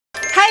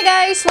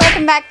Hi guys!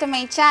 Welcome back to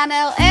my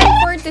channel, and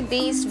for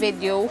today's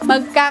video,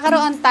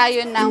 magkakaroon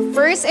tayo ng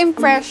first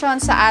impression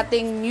sa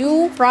ating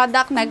new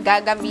product na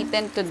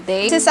gagamitin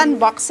today. This is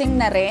unboxing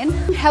na rin.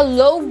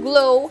 Hello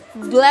Glow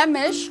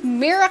Blemish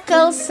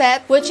Miracle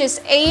Set, which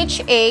is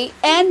AHA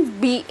and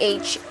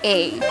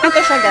BHA. Ito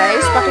siya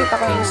guys, pakita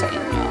ko yun sa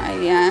inyo.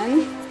 Ayan.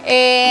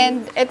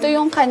 And ito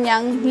yung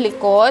kanyang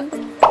likod.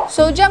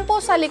 So, dyan po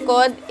sa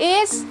likod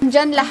is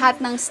dyan lahat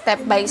ng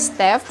step by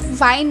step.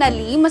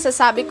 Finally,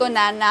 masasabi ko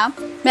na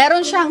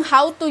meron siyang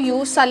how to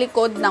use sa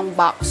likod ng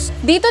box.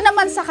 Dito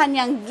naman sa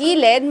kanyang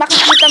gilid,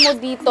 makikita mo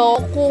dito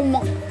kung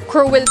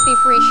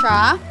cruelty-free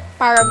siya,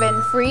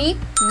 paraben-free,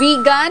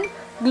 vegan,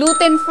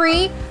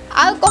 gluten-free,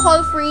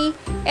 alcohol-free,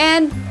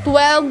 and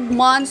 12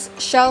 months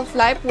shelf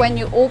life when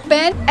you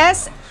open,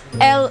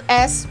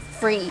 SLS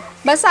free.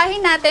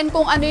 Basahin natin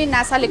kung ano yung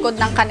nasa likod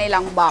ng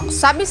kanilang box.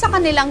 Sabi sa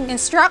kanilang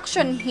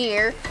instruction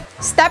here,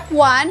 Step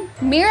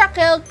 1,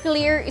 Miracle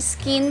Clear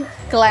Skin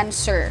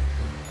Cleanser.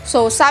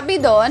 So, sabi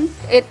doon,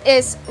 it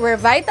is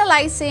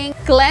revitalizing,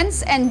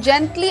 cleanse, and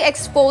gently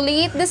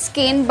exfoliate the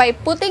skin by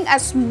putting a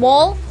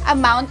small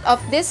amount of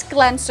this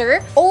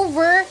cleanser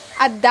over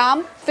a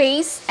damp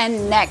face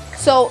and neck.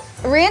 So,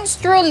 rinse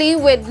thoroughly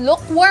with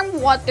lukewarm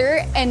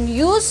water and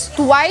use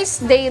twice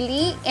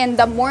daily in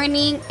the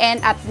morning and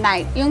at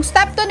night. Yung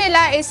step 2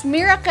 nila is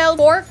Miracle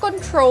Pore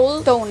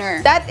Control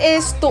Toner. That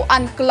is to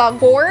unclog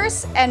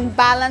pores and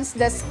balance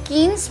the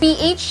skin's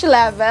pH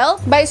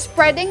level by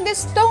spreading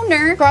this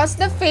toner across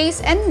the face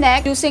and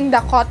neck using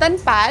the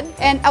cotton pad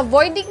and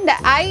avoiding the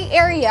eye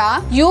area.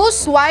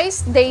 Use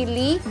twice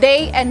daily,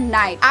 day and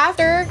night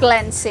after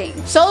cleansing.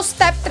 So,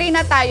 step 3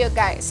 na tayo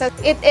guys.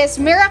 It is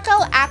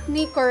Miracle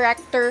Acne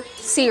Corrector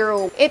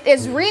Serum. It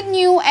is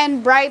renew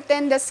and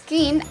brighten the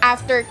skin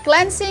after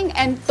cleansing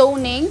and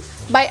toning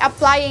by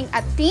applying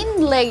a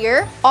thin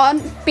layer on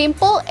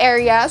pimple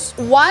areas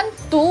 1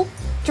 to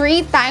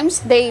 3 times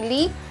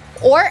daily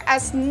or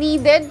as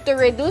needed to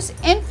reduce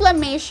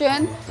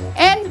inflammation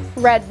and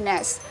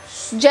redness.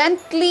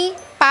 Gently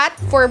pat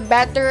for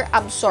better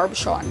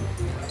absorption.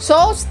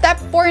 So, step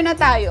 4 na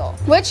tayo,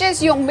 which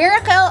is yung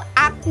Miracle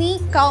Acne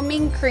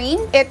Calming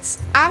Cream.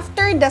 It's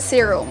after the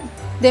serum,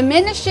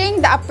 diminishing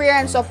the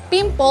appearance of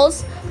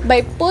pimples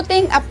by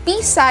putting a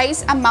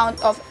pea-sized amount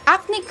of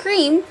acne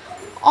cream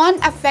on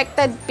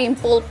affected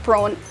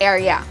pimple-prone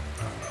area,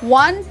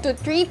 1 to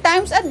 3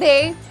 times a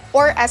day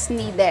or as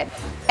needed.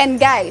 And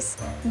guys,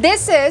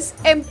 this is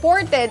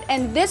imported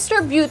and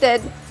distributed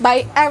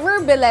by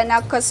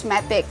Everbelena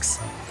Cosmetics.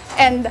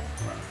 And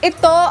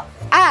ito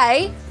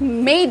ay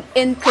made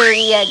in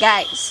Korea,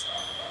 guys.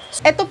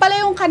 Ito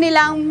pala yung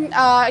kanilang,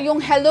 yung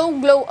Hello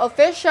Glow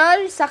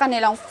Official sa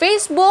kanilang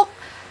Facebook,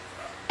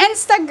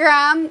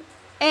 Instagram,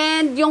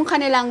 and yung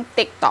kanilang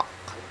TikTok.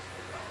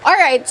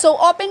 Alright, so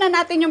open na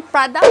natin yung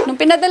product. Nung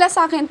pinadala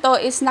sa akin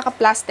to is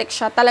naka-plastic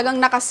siya. Talagang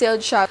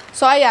naka-sealed siya.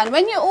 So ayan,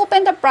 when you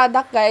open the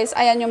product guys,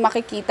 ayan yung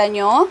makikita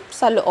nyo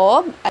sa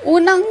loob.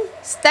 Unang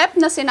step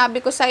na sinabi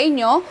ko sa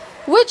inyo,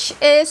 which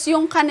is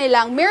yung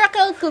kanilang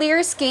Miracle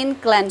Clear Skin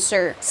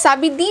Cleanser.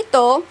 Sabi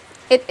dito,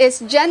 it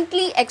is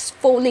gently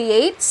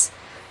exfoliates,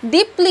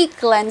 deeply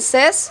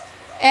cleanses,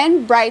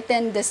 and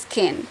brighten the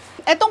skin.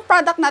 Itong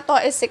product na to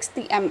is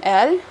 60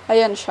 ml.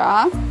 Ayan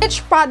siya.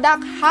 Each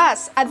product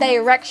has a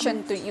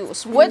direction to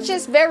use, which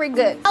is very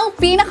good. Ang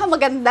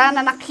pinakamaganda na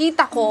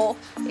nakita ko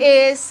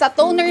is sa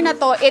toner na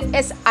to, it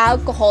is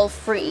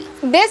alcohol-free.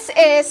 This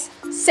is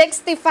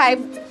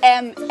 65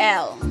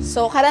 ml.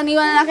 So,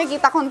 karaniwan na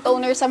nakikita kong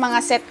toner sa mga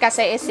set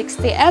kasi is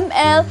 60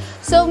 ml.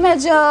 So,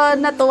 medyo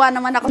natuwa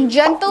naman ako.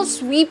 Gentle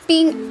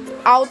sweeping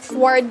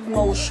outward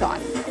motion.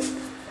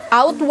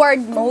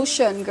 Outward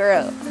motion,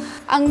 girl.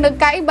 Ang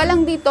nagkaiba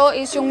lang dito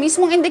is yung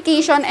mismong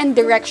indication and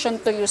direction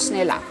to use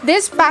nila.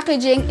 This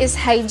packaging is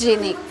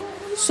hygienic.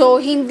 So,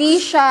 hindi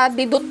siya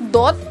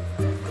didot-dot,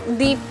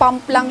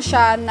 di-pump lang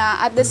siya na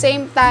at the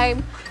same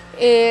time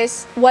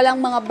is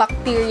walang mga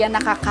bacteria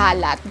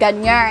nakakalat.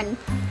 Ganyan.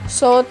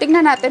 So,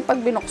 tingnan natin pag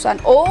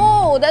binuksan.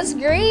 Oh, that's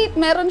great!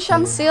 Meron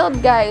siyang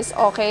sealed, guys.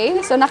 Okay?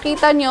 So,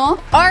 nakita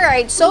nyo?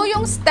 Alright, so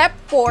yung step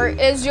 4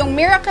 is yung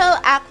Miracle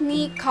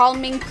Acne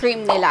Calming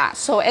Cream nila.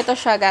 So, ito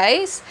siya,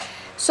 guys.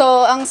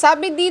 So, ang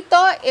sabi dito,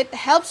 it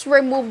helps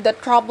remove the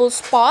trouble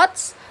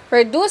spots,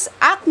 reduce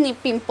acne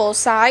pimple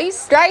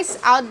size,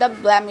 dries out the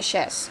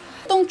blemishes.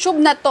 Itong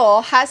tube na to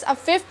has a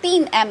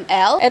 15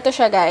 ml. Ito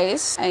siya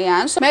guys.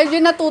 Ayan. So,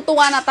 medyo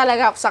natutuwa na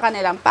talaga ako sa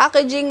kanilang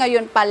packaging.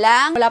 Ngayon pa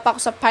lang. Wala pa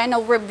ako sa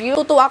final review.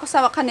 Tutuwa ako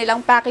sa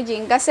kanilang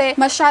packaging kasi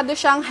masyado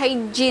siyang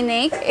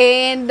hygienic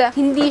and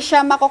hindi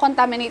siya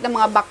makokontaminate ng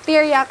mga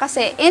bacteria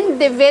kasi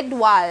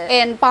individual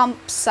and pump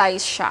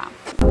size siya.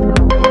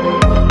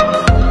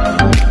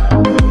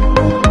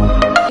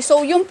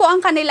 So, yun po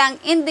ang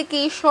kanilang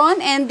indication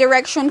and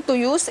direction to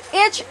use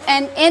each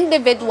and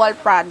individual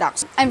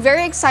products. I'm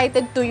very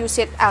excited to use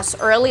it as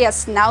early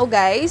as now,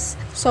 guys.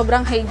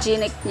 Sobrang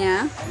hygienic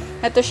niya.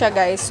 Ito siya,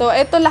 guys. So,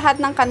 ito lahat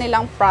ng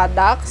kanilang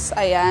products.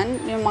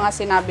 Ayan, yung mga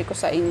sinabi ko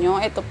sa inyo.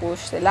 Ito po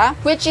sila.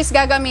 Which is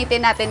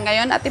gagamitin natin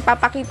ngayon at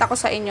ipapakita ko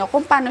sa inyo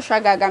kung paano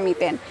siya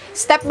gagamitin.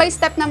 Step by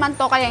step naman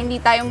to, kaya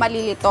hindi tayo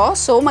malilito.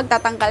 So,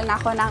 magtatanggal na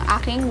ako ng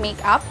aking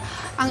makeup.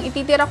 Ang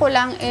ititira ko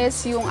lang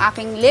is yung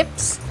aking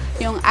lips,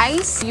 yung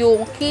eyes,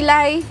 yung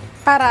kilay,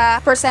 para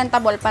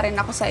presentable pa rin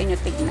ako sa inyo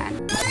tignan.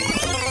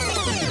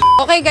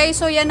 Okay guys,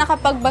 so yan,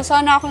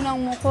 nakapagbasa na ako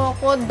ng mukha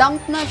ko.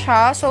 Damp na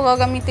siya. So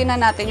gagamitin na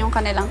natin yung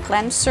kanilang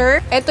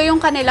cleanser. Ito yung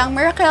kanilang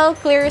Miracle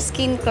Clear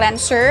Skin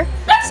Cleanser.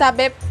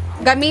 Sabi,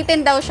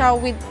 gamitin daw siya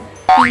with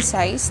pea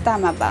size.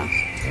 Tama ba?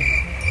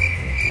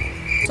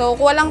 So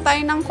kuha lang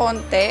tayo ng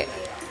konti.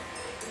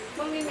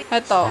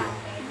 Ito.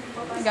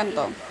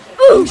 Ganto.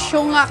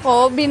 Syung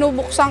ako,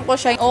 binubuksan ko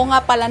siya. Oo nga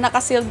pala,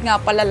 nakasealed nga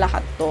pala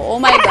lahat to. Oh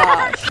my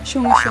gosh.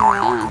 Syung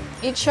na.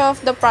 Each of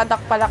the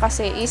product pala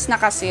kasi is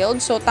nakasealed.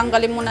 So,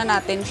 tanggalin muna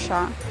natin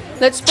siya.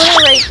 Let's put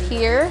it right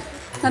here.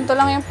 Ganito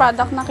lang yung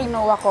product na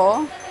kinuha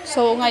ko.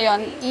 So,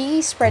 ngayon,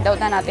 i-spread out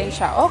na natin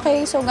siya.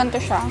 Okay, so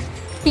ganito siya.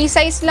 Pea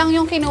size lang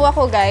yung kinuha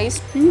ko, guys.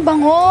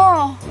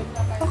 Bango!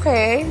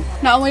 Okay.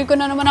 Naamoy ko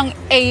na naman ng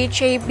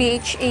AHA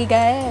BHA,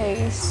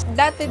 guys.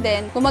 Dati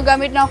din,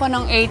 gumagamit na ako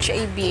ng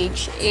AHA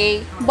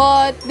BHA,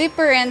 but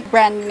different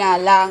brand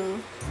nga lang.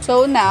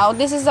 So now,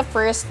 this is the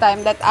first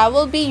time that I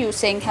will be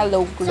using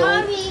Hello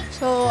Glow.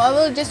 So, I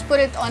will just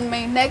put it on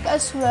my neck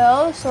as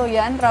well. So,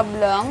 yan, rub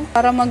lang.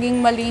 Para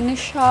maging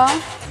malinis siya.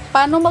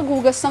 Paano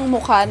maghugas ng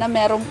mukha na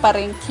meron pa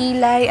rin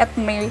kilay at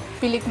may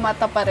pilik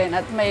mata pa rin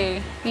at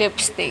may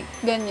lipstick.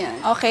 Ganyan.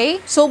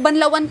 Okay? So,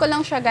 banlawan ko lang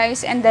siya,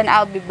 guys, and then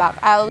I'll be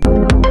back.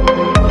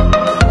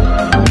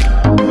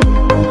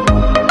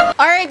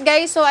 Alright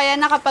guys, so ayan,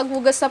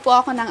 nakapaghugas na po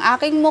ako ng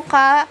aking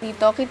mukha.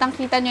 Dito,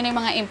 kitang-kita nyo na yung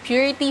mga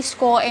impurities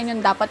ko and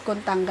yung dapat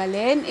kong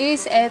tanggalin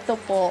is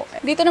eto po.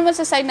 Dito naman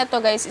sa side na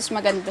to guys is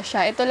maganda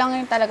siya. Ito lang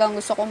yung talagang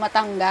gusto kong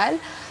matanggal.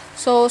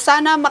 So,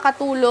 sana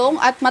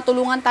makatulong at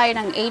matulungan tayo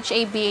ng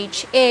AHA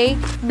BHA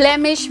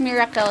Blemish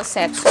Miracle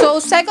Set. So,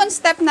 second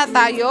step na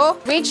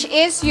tayo, which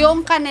is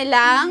yung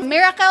kanilang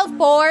Miracle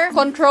Pore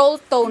Control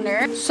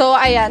Toner. So,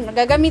 ayan,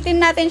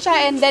 gagamitin natin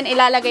siya and then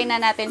ilalagay na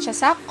natin siya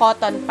sa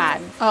cotton pad.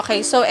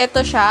 Okay, so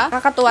ito siya.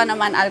 Kakatuwa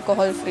naman,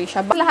 alcohol-free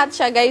siya. Lahat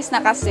siya guys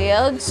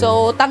naka-sealed.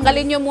 So,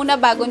 tanggalin nyo muna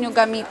bago nyo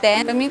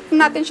gamitin. Gamitin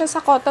natin siya sa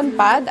cotton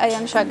pad.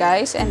 Ayan siya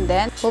guys. And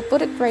then, we'll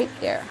put it right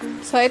there.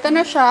 So, ito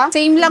na siya.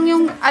 Same lang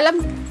yung,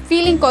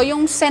 feeling ko,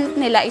 yung scent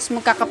nila is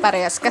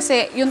magkakaparehas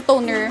kasi yung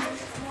toner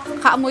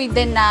kaamoy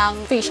din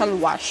ng facial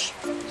wash.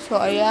 So,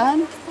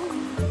 ayan.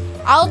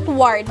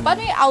 Outward.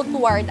 Paano yung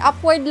outward?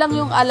 Upward lang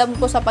yung alam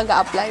ko sa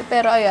pag-a-apply.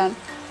 Pero, ayan.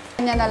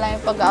 Kanya na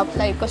lang yung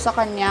pag-a-apply ko sa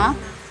kanya.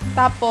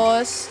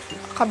 Tapos,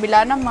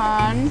 kabila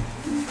naman.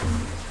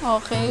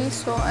 Okay.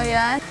 So,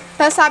 ayan.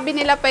 Tapos, sabi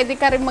nila, pwede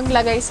ka rin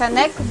maglagay sa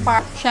neck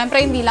part.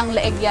 Siyempre, hindi lang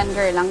leeg yan,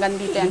 girl. Hanggang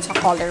dito yan sa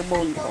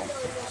collarbone ko.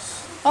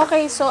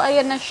 Okay. So,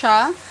 ayan na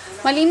siya.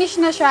 Malinis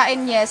na siya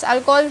and yes,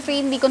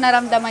 alcohol-free, hindi ko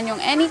naramdaman yung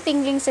any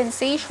tingling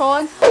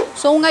sensation.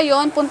 So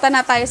ngayon, punta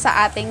na tayo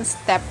sa ating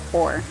step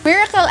 4.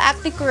 Miracle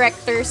Acne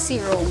Corrector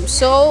Serum.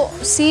 So,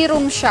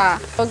 serum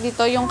siya. So,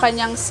 dito yung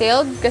kanyang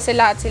sealed kasi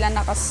lahat sila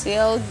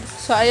naka-sealed.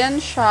 So,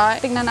 ayan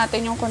siya. Tingnan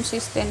natin yung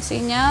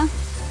consistency niya.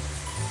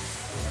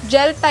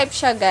 Gel type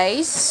siya,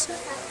 guys.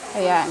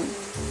 Ayan.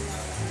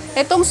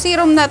 Itong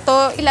serum na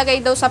to, ilagay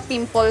daw sa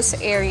pimples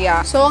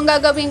area. So, ang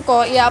gagawin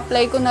ko,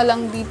 i-apply ko na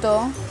lang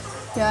dito.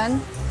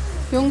 Yan.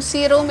 Yung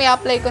serum,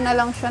 i-apply ko na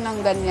lang siya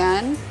ng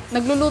ganyan.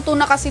 Nagluluto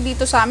na kasi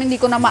dito sa amin,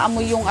 hindi ko na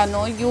maamoy yung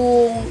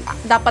yung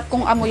dapat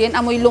kong amoyin,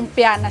 amoy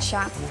lumpia na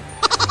siya.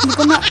 Hindi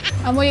ko na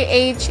amoy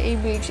AHA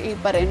BHA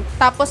pa rin.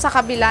 Tapos sa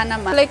kabila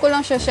naman, apply ko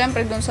lang siya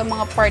syempre dun sa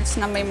mga parts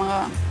na may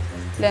mga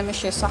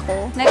blemishes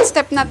ako. Next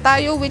step na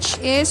tayo,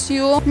 which is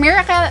yung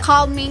Miracle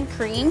Calming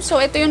Cream. So,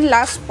 ito yung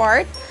last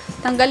part.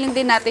 Tanggalin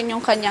din natin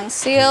yung kanyang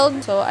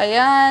sealed. So,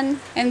 ayan.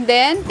 And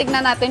then,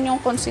 tignan natin yung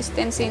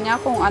consistency niya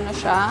kung ano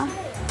siya.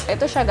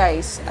 Ito siya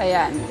guys,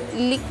 ayan,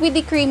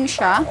 liquidy cream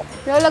siya.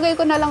 Ilalagay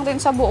ko na lang din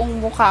sa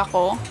buong mukha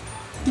ko.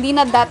 Hindi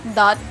na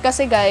dot-dot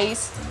kasi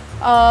guys,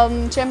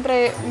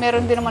 syempre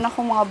meron din naman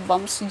ako mga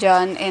bumps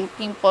dyan and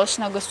pimples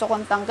na gusto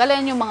kong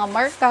tanggalin, yung mga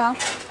marka,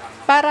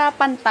 para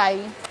pantay.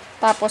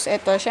 Tapos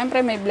ito,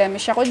 syempre may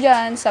blemish ako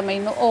dyan sa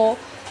may noo.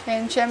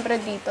 And syempre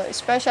dito,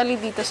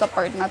 especially dito sa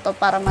part na to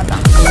para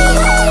matanggal.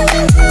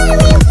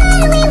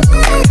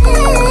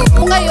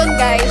 Ngayon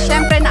guys,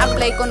 syempre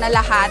na-apply ko na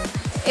lahat.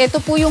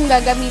 Ito po yung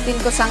gagamitin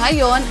ko sa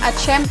ngayon at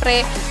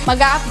syempre,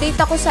 mag-a-update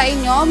ako sa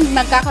inyo.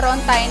 Magkakaroon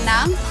tayo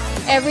ng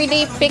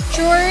everyday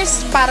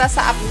pictures para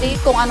sa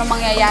update kung ano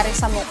mangyayari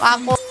sa mukha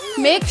ko.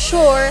 Make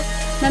sure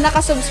na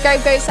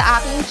nakasubscribe kayo sa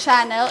aking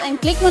channel and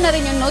click mo na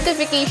rin yung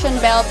notification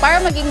bell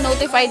para maging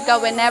notified ka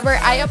whenever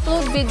I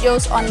upload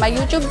videos on my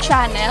YouTube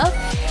channel.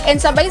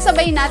 And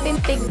sabay-sabay natin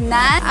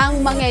tignan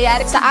ang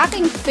mangyayari sa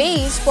aking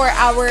face for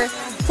our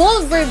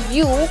full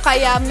review,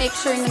 kaya make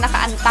sure na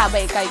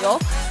nakaantabay kayo.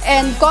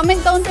 And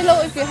comment down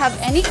below if you have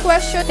any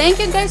question. Thank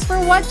you guys for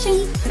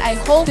watching, and I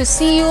hope to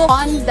see you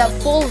on the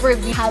full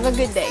review. Have a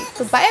good day.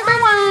 Goodbye,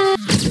 everyone!